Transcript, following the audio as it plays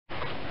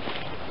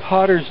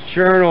Potter's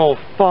Journal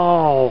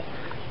Fall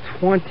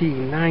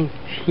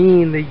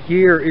 2019. The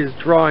year is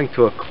drawing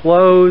to a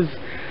close.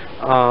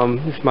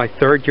 This is my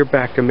third year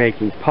back to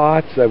making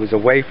pots. I was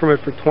away from it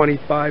for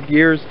 25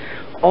 years.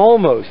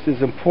 Almost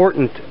as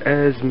important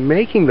as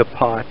making the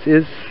pots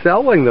is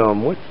selling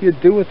them. What do you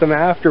do with them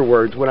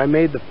afterwards? When I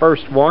made the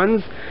first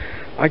ones,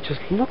 I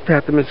just looked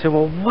at them and said,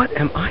 well, what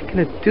am I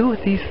going to do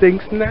with these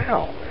things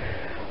now?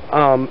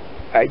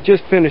 I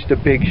just finished a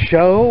big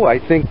show. I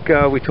think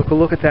we took a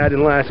look at that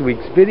in last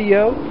week's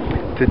video.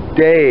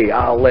 Today,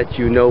 I'll let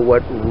you know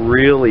what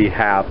really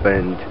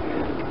happened.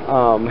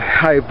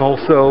 I've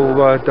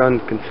also done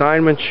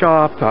consignment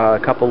shop, a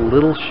couple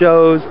little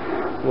shows.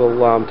 We'll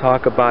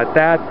talk about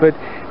that, but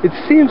it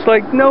seems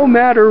like no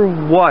matter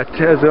what,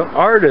 as an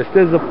artist,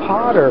 as a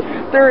potter,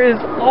 there is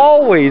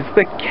always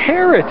the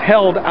carrot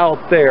held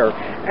out there,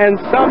 and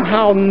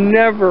somehow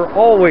never,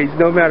 always,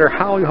 no matter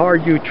how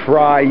hard you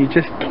try, you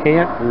just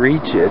can't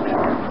reach it.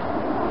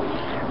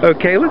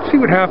 Okay, let's see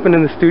what happened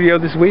in the studio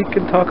this week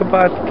and talk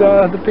about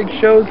the big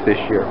shows this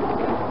year.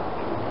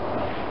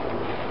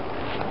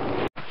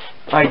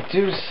 I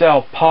do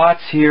sell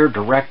pots here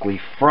directly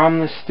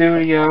from the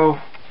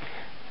studio.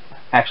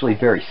 Actually,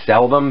 very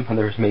seldom.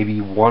 There's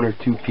maybe one or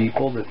two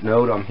people that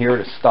know I'm here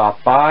to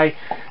stop by.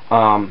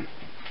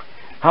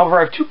 However,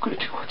 I have two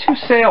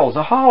sales,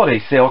 a holiday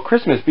sale,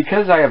 Christmas.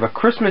 Because I have a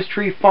Christmas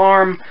tree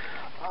farm,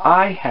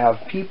 I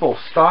have people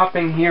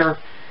stopping here,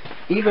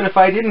 even if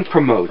I didn't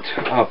promote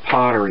a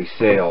pottery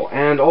sale.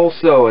 And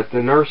also at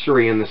the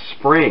nursery in the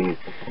spring,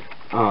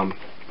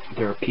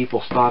 there are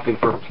people stopping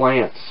for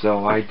plants,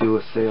 so I do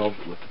a sale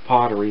with the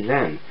pottery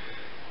then.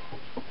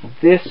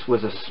 This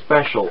was a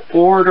special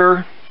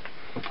order.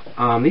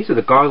 These are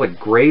the garlic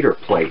grater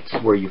plates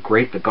where you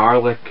grate the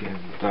garlic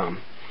and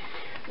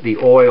the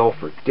oil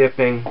for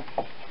dipping.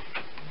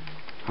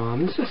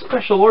 This is a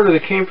special order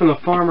that came from the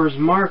farmer's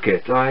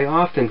market. I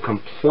often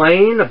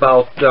complain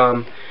about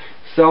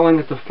selling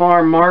at the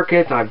farm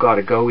market. I've got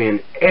to go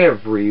in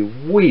every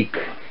week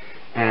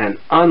and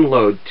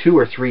unload 2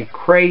 or 3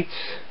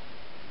 crates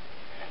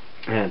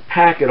and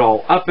pack it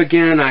all up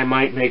again. I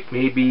might make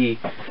maybe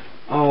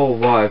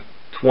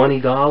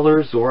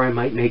 $20, or I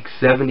might make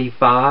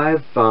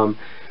 $75,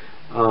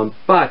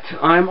 but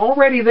I'm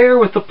already there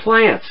with the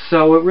plants,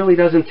 so it really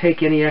doesn't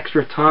take any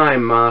extra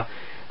time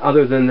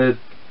other than the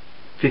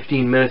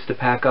 15 minutes to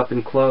pack up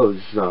and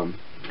close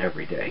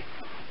every day.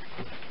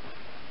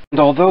 And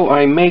although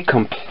I may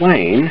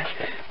complain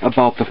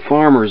about the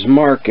farmer's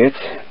market,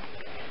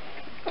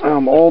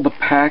 all the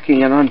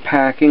packing and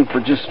unpacking for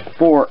just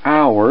 4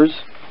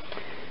 hours,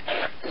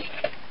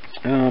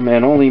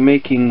 and only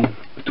making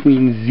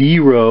between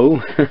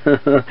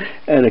 $0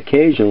 and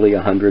occasionally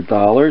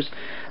 $100.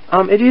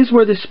 It is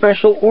where the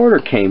special order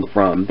came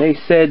from. They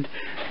said,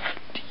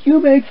 do you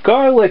make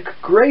garlic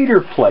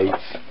grater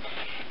plates?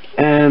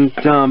 And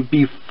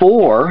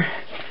before,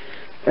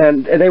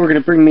 and they were going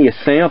to bring me a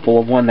sample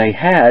of one they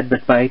had,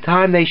 but by the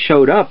time they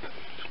showed up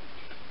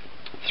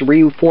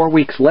 3 or 4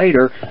 weeks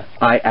later,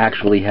 I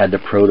actually had the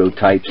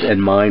prototypes,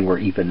 and mine were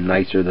even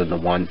nicer than the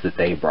ones that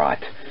they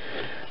brought.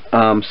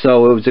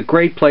 So it was a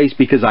great place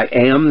because I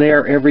am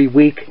there every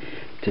week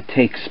to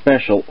take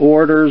special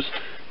orders.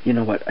 You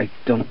know what, I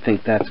don't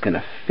think that's going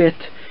to fit.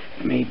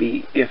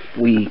 Maybe if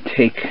we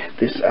take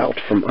this out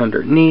from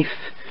underneath,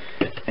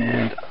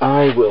 and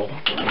I will,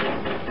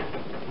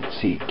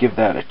 let's see, give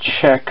that a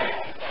check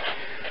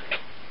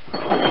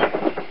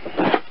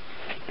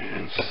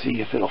and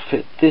see if it'll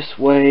fit this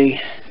way.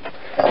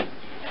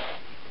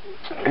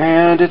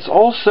 And it's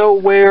also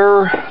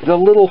where the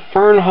little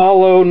Fern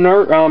Hollow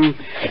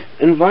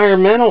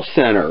Environmental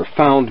Center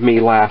found me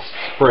last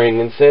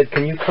spring and said,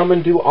 can you come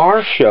and do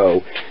our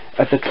show?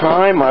 At the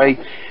time, I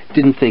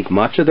didn't think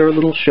much of their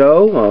little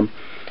show,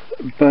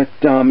 but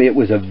it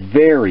was a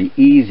very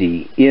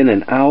easy in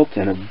and out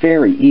and a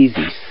very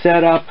easy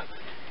setup.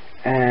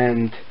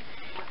 And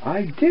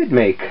I did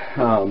make,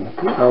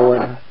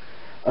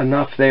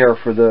 enough there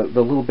for the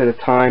little bit of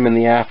time in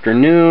the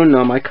afternoon.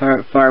 I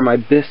fire my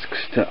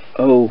bisques to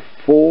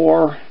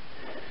 04,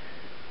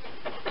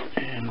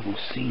 and we'll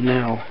see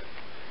now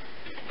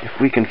if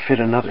we can fit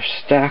another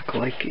stack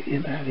like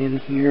that in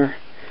here.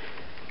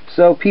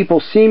 So people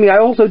see me. I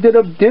also did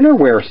a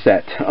dinnerware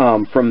set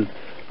from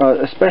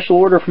a special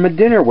order from a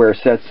dinnerware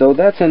set, so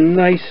that's a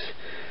nice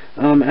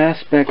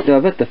aspect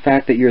of it, the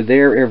fact that you're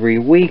there every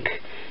week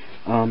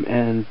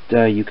and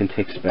you can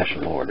take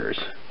special orders.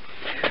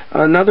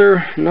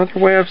 Another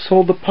way I've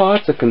sold the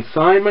pots, a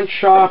consignment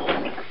shop,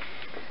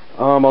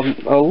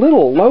 a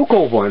little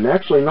local one,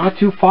 actually not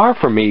too far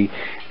from me,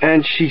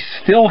 and she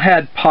still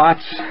had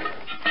pots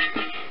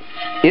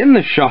in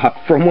the shop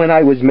from when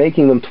I was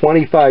making them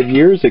 25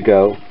 years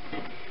ago.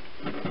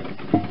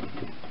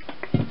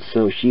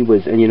 So she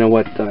was, and you know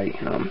what,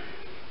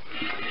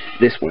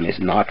 this one is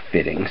not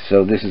fitting,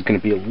 so this is going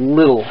to be a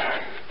little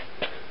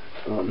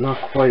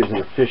not quite as an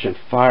efficient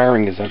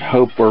firing as I'd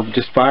hoped. We're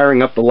just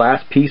firing up the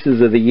last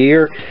pieces of the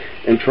year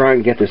and trying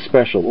to get this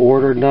special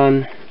order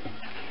done.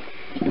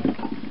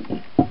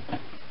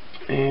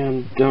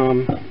 And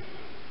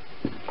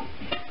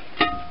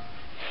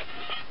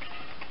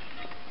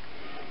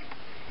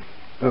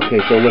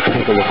Okay, so let's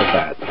take a look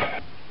at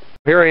that.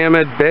 Here I am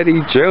at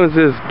Betty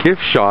Jones's gift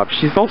shop.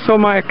 She's also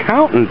my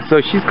accountant, so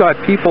she's got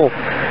people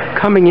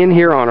coming in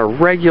here on a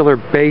regular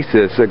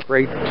basis. A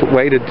great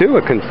way to do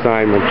a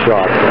consignment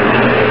shop.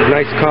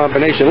 Nice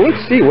combination.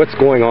 Let's see what's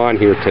going on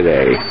here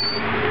today.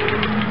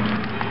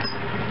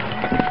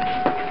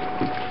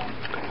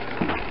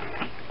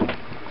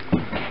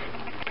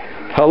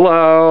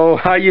 Hello,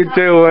 how you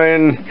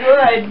doing?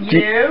 Good,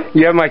 you?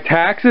 You have my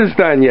taxes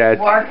done yet?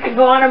 Working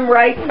on them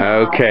right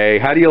now. Okay,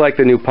 how do you like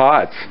the new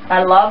pots?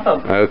 I love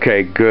them.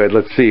 Okay, good.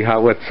 Let's see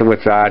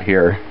what's out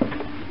here.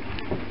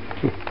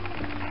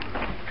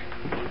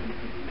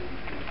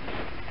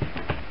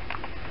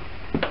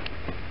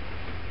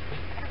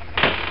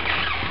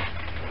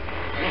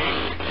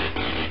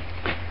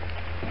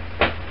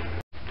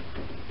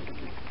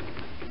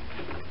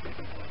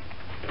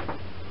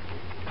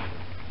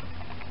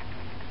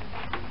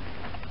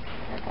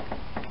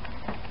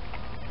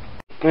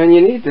 And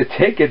you need to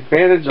take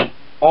advantage of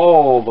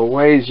all the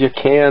ways you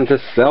can to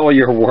sell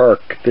your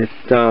work.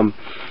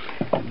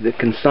 The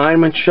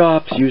consignment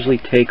shops usually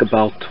take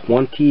about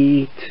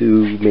 20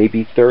 to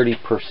maybe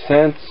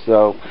 30%,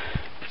 so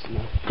it's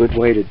a good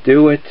way to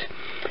do it.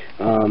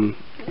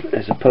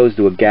 As opposed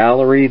to a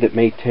gallery that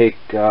may take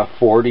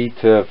 40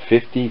 to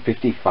 50,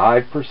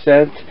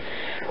 55%.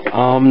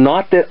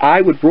 Not that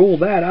I would rule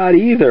that out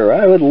either.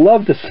 I would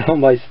love to sell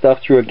my stuff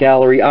through a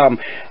gallery.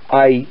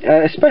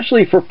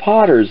 Especially for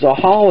potters, a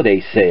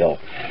holiday sale.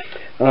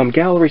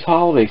 Gallery's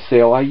holiday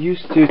sale. I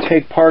used to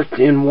take part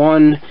in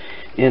one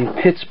in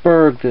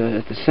Pittsburgh,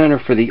 at the Center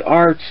for the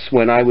Arts,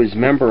 when I was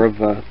member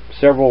of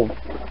several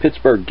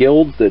Pittsburgh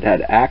guilds that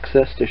had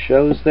access to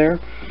shows there.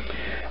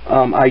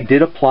 I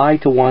did apply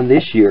to one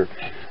this year,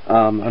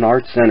 an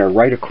art center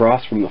right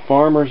across from the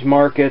farmers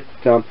market.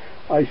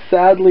 I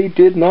sadly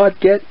did not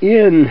get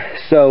in,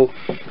 so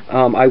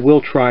I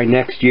will try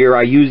next year.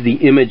 I used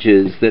the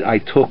images that I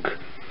took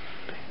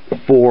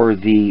for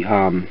the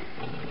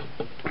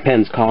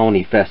Penn's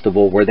Colony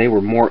Festival, where they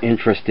were more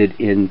interested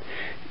in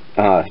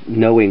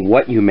knowing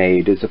what you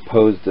made as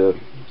opposed to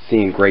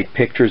seeing great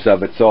pictures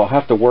of it. So I'll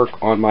have to work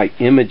on my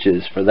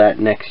images for that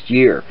next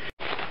year.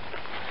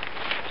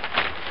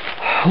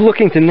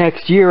 Looking to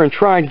next year and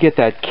trying to get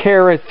that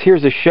carrots.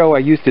 Here's a show I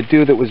used to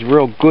do that was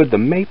real good, the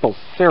Maple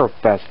Syrup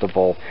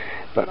Festival.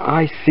 But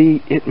I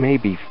see it may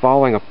be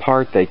falling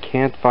apart. They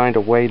can't find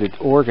a way to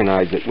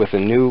organize it with a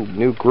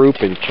new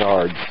group in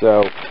charge.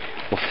 So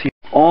we'll see.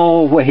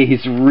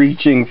 Always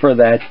reaching for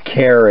that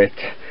carrot.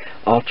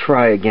 I'll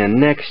try again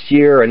next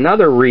year.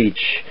 Another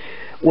reach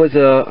was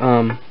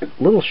a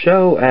little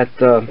show at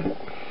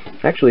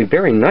actually a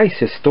very nice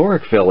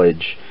historic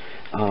village.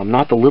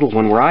 Not the little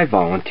one where I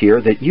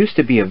volunteer, that used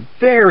to be a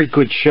very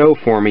good show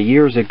for me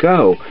years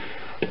ago.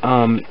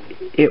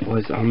 It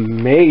was a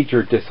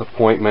major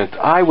disappointment.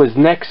 I was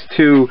next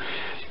to,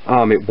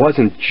 it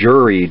wasn't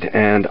juried,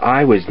 and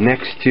I was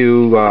next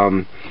to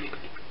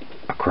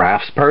a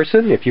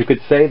craftsperson, if you could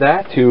say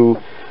that, to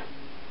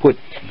put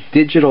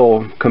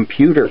digital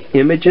computer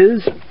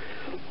images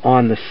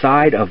on the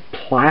side of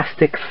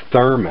plastic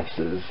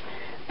thermoses.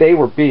 They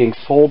were being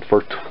sold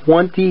for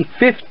 $20,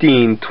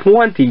 $15,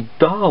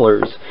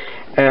 $20,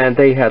 and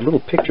they had little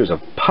pictures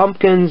of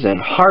pumpkins and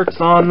hearts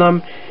on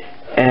them,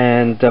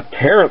 and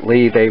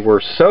apparently they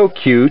were so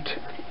cute,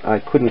 I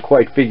couldn't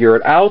quite figure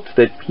it out,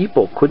 that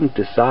people couldn't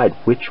decide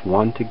which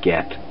one to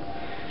get.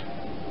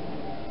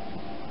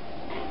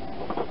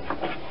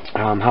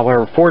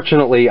 However,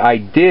 fortunately, I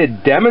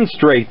did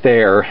demonstrate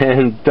there,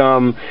 and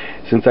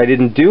since I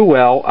didn't do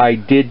well, I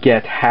did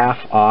get half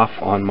off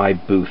on my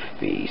booth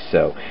fee,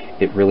 so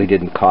it really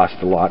didn't cost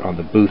a lot on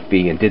the booth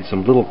fee, and did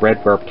some little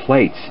redware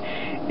plates.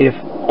 If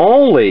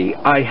only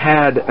I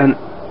had an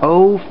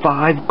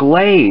 05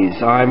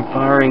 glaze. I'm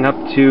firing up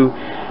to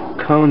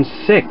cone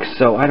 6,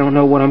 so I don't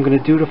know what I'm going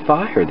to do to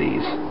fire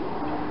these.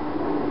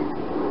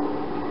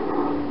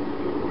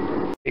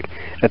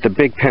 At the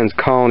Big Penn's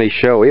Colony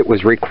show, it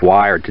was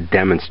required to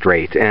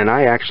demonstrate, and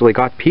I actually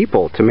got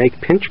people to make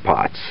pinch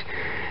pots.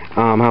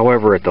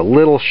 However, at the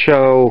little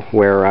show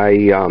where I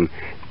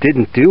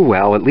didn't do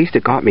well, at least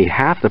it got me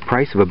half the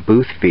price of a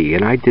booth fee,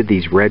 and I did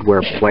these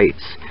redware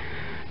plates.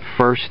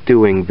 First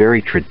doing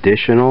very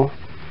traditional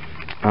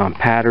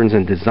patterns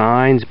and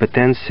designs, but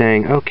then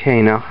saying,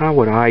 okay, now how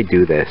would I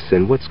do this,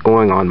 and what's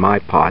going on my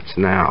pots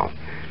now?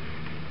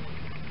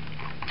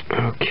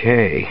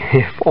 Okay,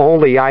 if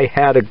only I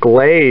had a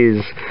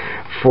glaze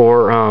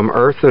for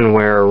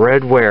earthenware,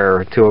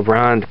 redware to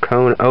around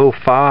cone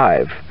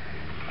 05.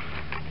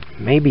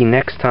 Maybe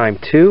next time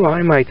too,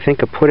 I might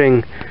think of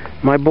putting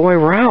my boy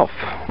Ralph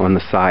on the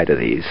side of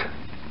these.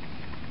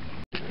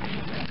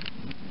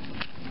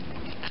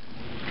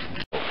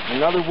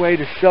 Another way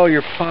to sell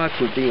your pots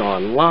would be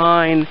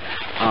online,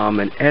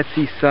 an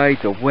Etsy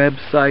site, a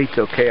website.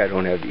 Okay, I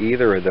don't have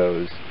either of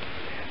those.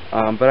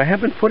 But I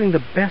have been putting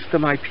the best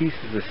of my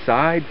pieces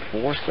aside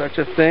for such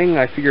a thing.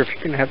 I figure if you're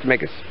going to have to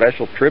make a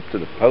special trip to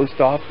the post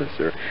office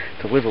or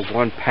deliver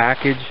one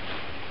package,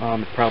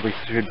 it probably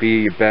should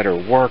be better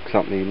work,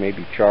 something you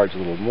maybe charge a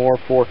little more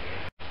for.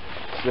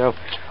 So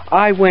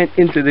I went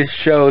into this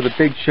show, the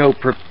big show,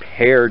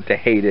 prepared to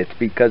hate it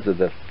because of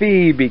the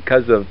fee,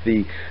 because of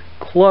the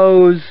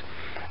clothes.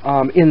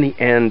 In the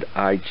end,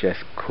 I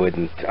just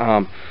couldn't.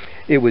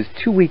 It was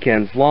 2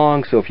 weekends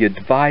long, so if you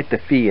divide the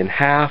fee in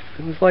half,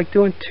 it was like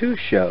doing 2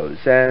 shows.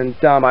 And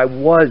I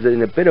was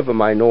in a bit of a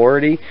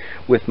minority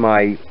with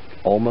my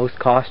almost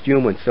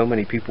costume when so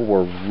many people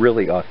were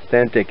really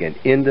authentic and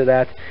into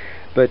that.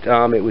 But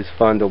it was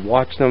fun to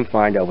watch them,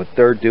 find out what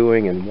they're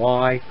doing and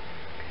why.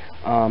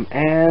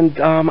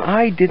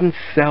 I didn't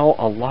sell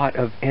a lot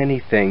of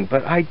anything,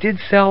 but I did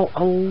sell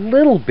a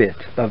little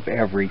bit of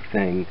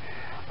everything.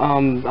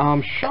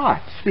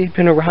 Shots. They've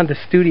been around the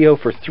studio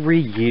for 3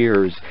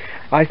 years.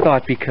 I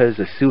thought because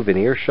a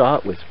souvenir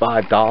shot was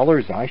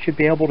 $5, I should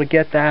be able to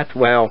get that.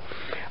 Well,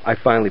 I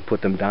finally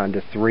put them down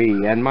to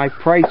 $3, and my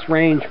price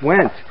range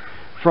went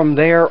from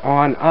there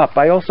on up.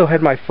 I also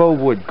had my faux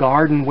wood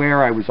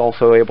gardenware. I was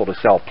also able to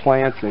sell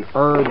plants and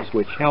herbs,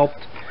 which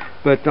helped.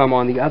 But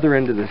on the other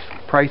end of this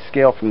price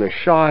scale from the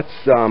shots,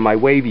 my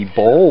wavy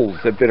bowls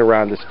have been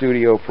around the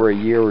studio for a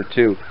year or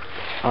 2.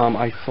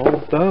 I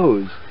sold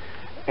those.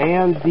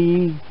 And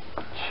the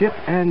chip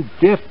and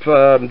dip,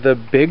 the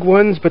big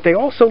ones, but they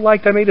also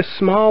liked I made a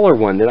smaller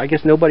one that I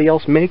guess nobody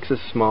else makes a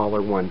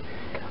smaller one.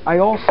 I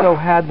also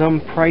had them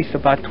priced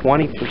about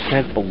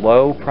 20%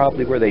 below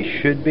probably where they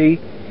should be,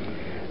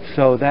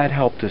 so that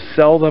helped to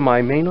sell them.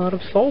 I may not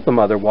have sold them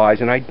otherwise,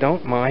 and I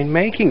don't mind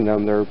making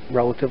them. They're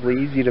relatively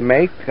easy to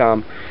make,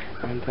 and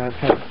I've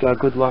had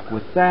good luck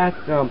with that.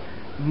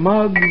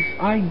 Mugs,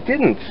 I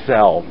didn't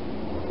sell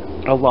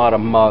a lot of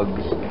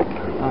mugs.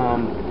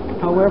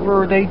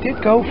 However, they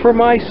did go for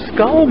my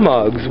skull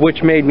mugs,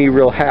 which made me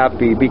real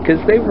happy because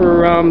they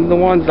were the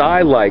ones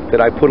I liked, that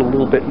I put a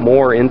little bit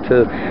more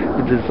into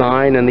the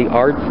design and the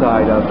art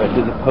side of it,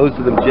 as opposed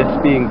to them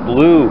just being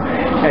blue.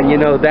 And you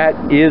know, that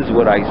is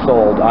what I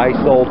sold. I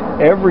sold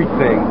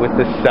everything with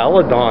the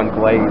Celadon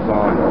glaze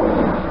on.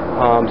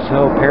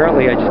 So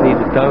apparently I just need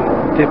to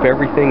dip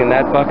everything in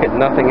that bucket,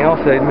 nothing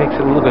else. It makes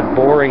it a little bit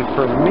boring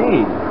for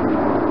me.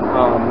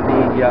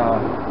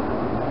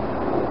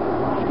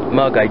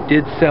 Mug I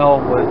did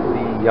sell was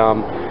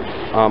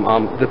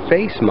the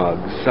face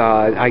mugs.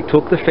 I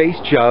took the face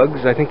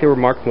jugs. I think they were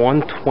marked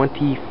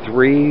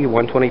 123,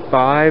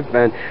 125,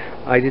 and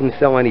I didn't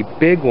sell any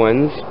big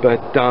ones,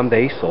 but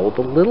they sold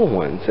the little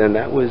ones, and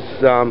that was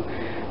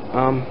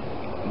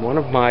one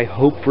of my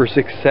hope for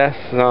success,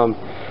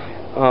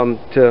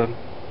 to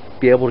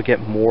be able to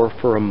get more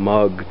for a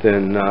mug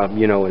than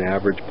you know, an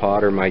average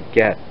potter might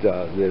get.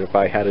 That if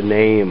I had a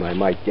name I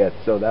might get,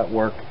 so that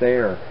worked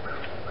there.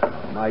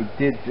 I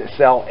did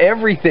sell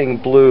everything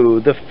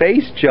blue. The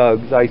face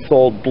jugs I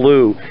sold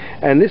blue,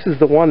 and this is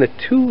the one that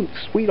 2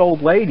 sweet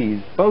old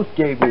ladies both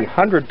gave me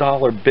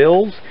 $100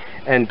 bills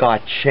and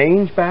got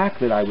change back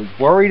that I was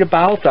worried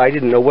about. I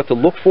didn't know what to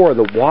look for in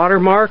the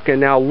watermark, and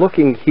now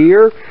looking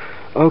here,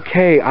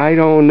 okay, I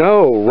don't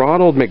know.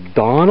 Ronald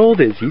McDonald,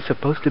 is he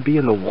supposed to be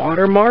in the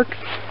watermark?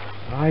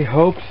 I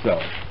hope so.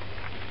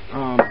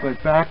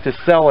 But back to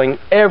selling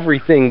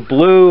everything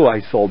blue. I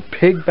sold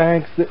pig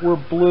banks that were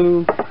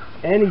blue.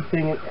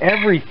 Anything and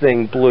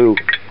everything blue.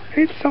 I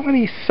had so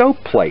many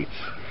soap plates.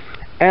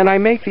 And I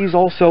make these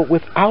also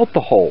without the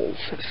holes,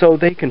 so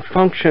they can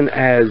function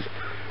as,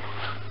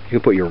 you can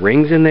put your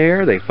rings in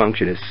there, they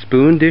function as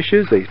spoon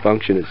dishes, they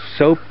function as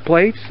soap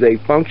plates, they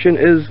function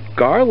as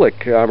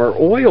garlic or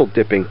oil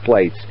dipping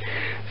plates.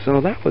 So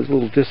that was a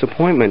little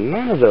disappointment.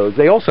 None of those.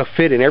 They also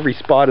fit in every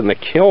spot in the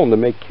kiln to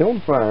make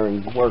kiln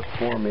firing work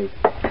for me.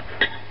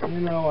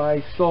 You know,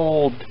 I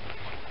sold,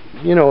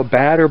 you know, a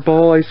batter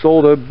bowl, I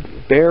sold a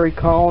berry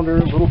colander,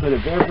 a little bit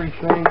of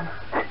everything.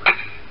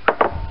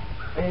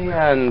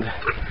 And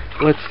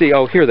let's see,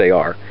 oh, here they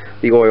are,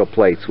 the oil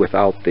plates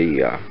without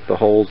the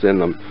holes in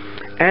them.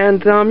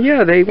 And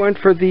yeah, they went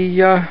for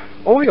the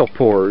oil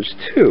pourers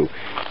too.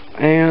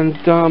 And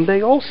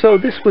they also,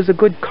 this was a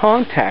good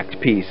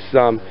contact piece.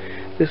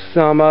 This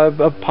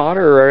a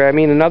potter, or I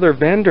mean another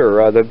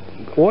vendor, the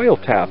oil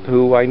tap,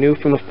 who I knew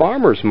from the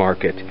farmer's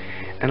market.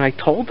 And I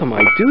told them,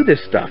 I do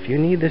this stuff, you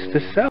need this to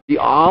sell. The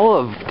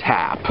olive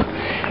tap.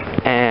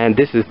 And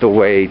this is the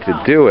way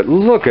to do it.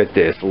 Look at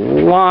this,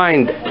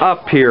 lined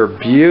up here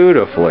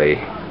beautifully.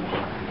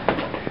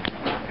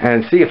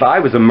 And see, if I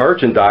was a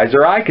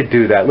merchandiser, I could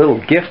do that. Little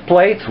gift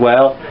plates,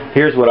 well,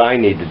 here's what I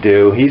need to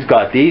do. He's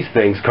got these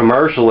things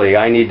commercially.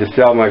 I need to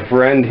sell my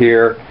friend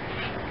here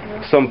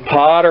some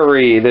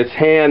pottery that's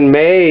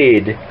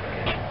handmade.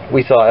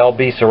 We saw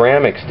LB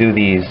Ceramics do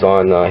these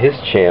on his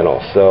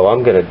channel, so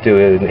I'm going to do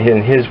it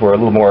in his. We're a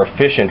little more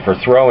efficient for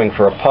throwing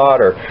for a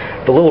potter.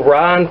 The little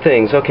round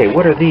things, okay,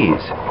 what are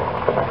these?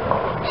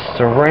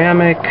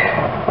 Ceramic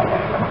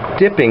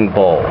dipping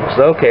bowls.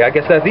 Okay, I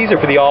guess that these are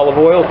for the olive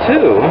oil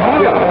too.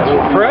 Oh,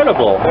 that's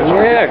incredible.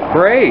 Yeah,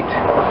 great.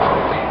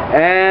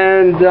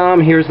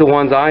 And here's the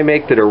ones I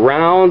make that are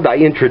round. I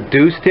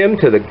introduced him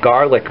to the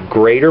garlic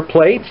grater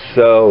plates,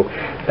 so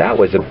that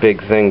was a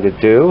big thing to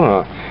do.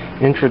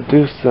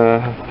 Introduce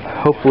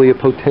hopefully a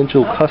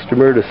potential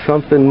customer to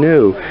something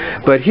new.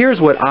 But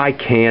here's what I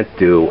can't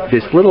do.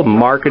 This little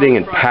marketing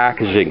and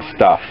packaging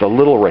stuff. The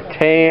little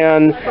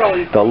rattan,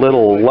 the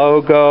little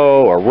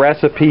logo, a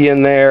recipe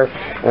in there.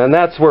 And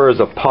that's where as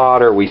a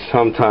potter we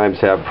sometimes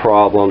have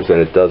problems and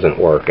it doesn't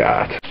work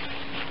out.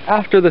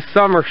 After the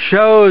summer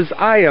shows,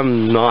 I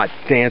am not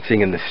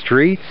dancing in the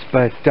streets,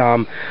 but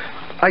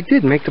I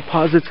did make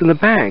deposits in the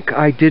bank.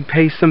 I did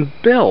pay some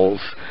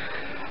bills.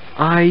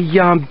 I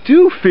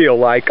do feel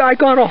like I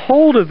got a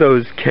hold of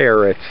those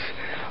carrots.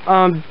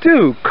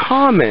 Do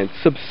comment,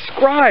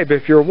 subscribe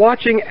if you're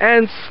watching,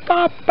 and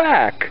stop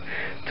back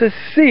to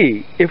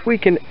see if we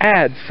can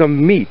add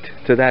some meat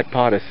to that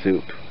pot of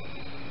soup.